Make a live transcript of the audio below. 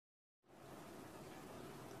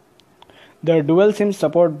The dual SIM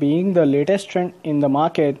support being the latest trend in the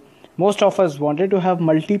market, most of us wanted to have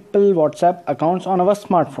multiple WhatsApp accounts on our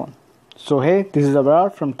smartphone. So hey, this is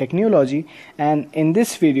Abrar from Technology, and in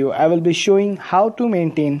this video I will be showing how to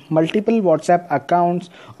maintain multiple WhatsApp accounts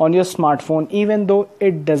on your smartphone even though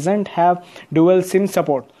it doesn't have dual SIM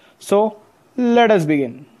support. So let us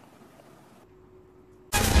begin.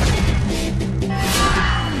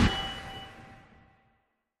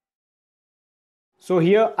 So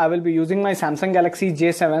here I will be using my Samsung Galaxy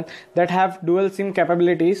J7 that have dual SIM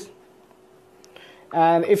capabilities.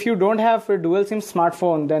 And if you don't have a dual SIM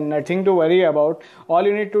smartphone, then nothing to worry about. All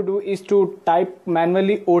you need to do is to type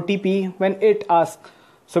manually OTP when it asks.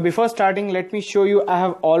 So before starting, let me show you I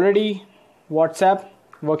have already WhatsApp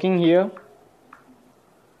working here.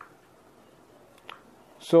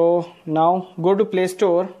 So now go to Play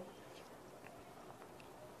Store,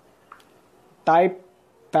 type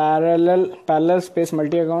parallel space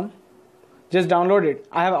multi account, just download it.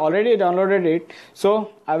 I have already downloaded it,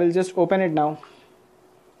 so I will just open it now.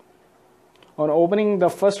 On opening the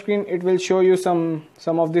first screen, it will show you some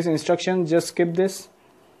of these instructions. Just skip this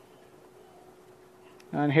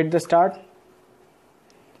and hit the start.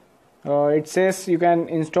 It says you can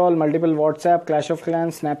install multiple WhatsApp, Clash of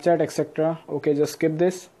Clans, Snapchat, etc. Okay, just skip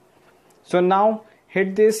this. So now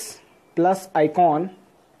hit this plus icon.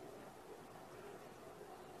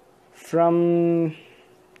 From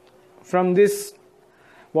this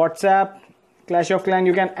WhatsApp, Clash of Clans,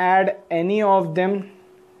 you can add any of them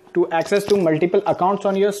to access to multiple accounts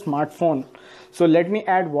on your smartphone. So let me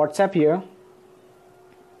add WhatsApp here.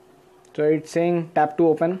 So it's saying tap to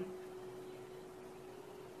open.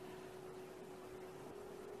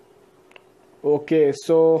 Okay,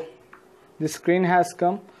 so the screen has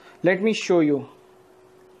come. Let me show you.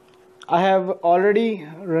 I have already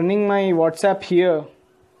running my WhatsApp here.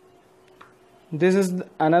 This is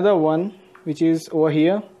another one which is over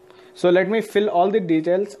here. So let me fill all the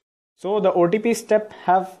details. So the OTP step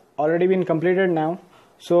have already been completed now.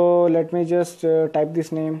 So let me just type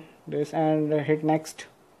this name, this, and hit next.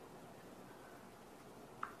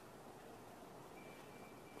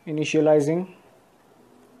 Initializing.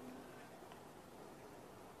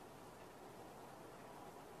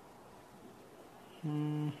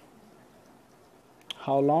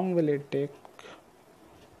 How long will it take?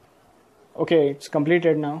 Okay, it's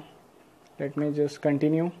completed now. Let me just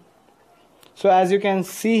continue. So as you can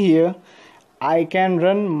see here, I can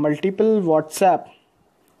run multiple WhatsApp.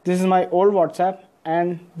 This is my old WhatsApp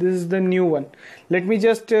and this is the new one. Let me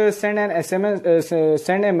just send an SMS,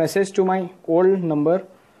 send a message to my old number,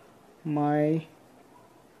 my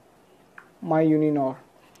Uninor.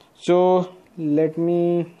 So let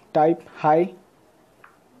me type hi.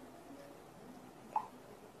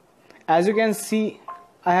 As you can see,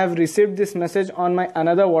 I have received this message on my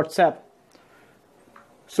another WhatsApp.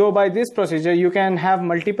 So by this procedure, you can have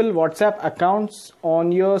multiple WhatsApp accounts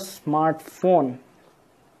on your smartphone.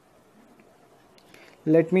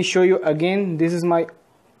 Let me show you again. This is my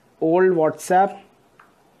old WhatsApp.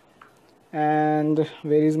 And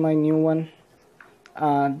where is my new one?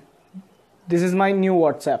 This is my new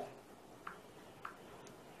WhatsApp.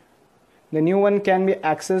 The new one can be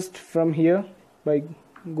accessed from here by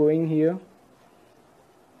going here.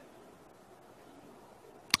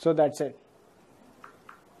 So that's it.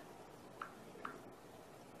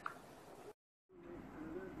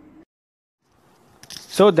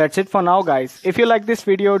 So that's it for now, guys. If you like this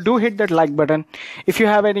video, do hit that like button. If you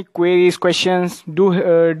have any queries, questions, do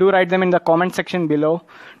write them in the comment section below.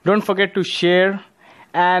 Don't forget to share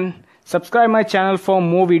and subscribe my channel for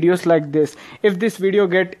more videos like this. If this video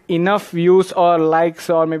get enough views or likes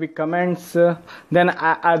or maybe comments, then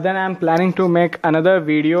I'm planning to make another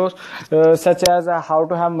videos such as how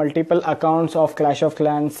to have multiple accounts of Clash of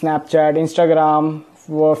Clans, Snapchat, Instagram,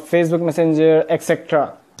 Facebook Messenger,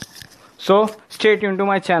 etc. So stay tuned to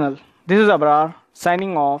my channel. This is Abrar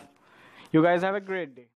signing off. You guys have a great day.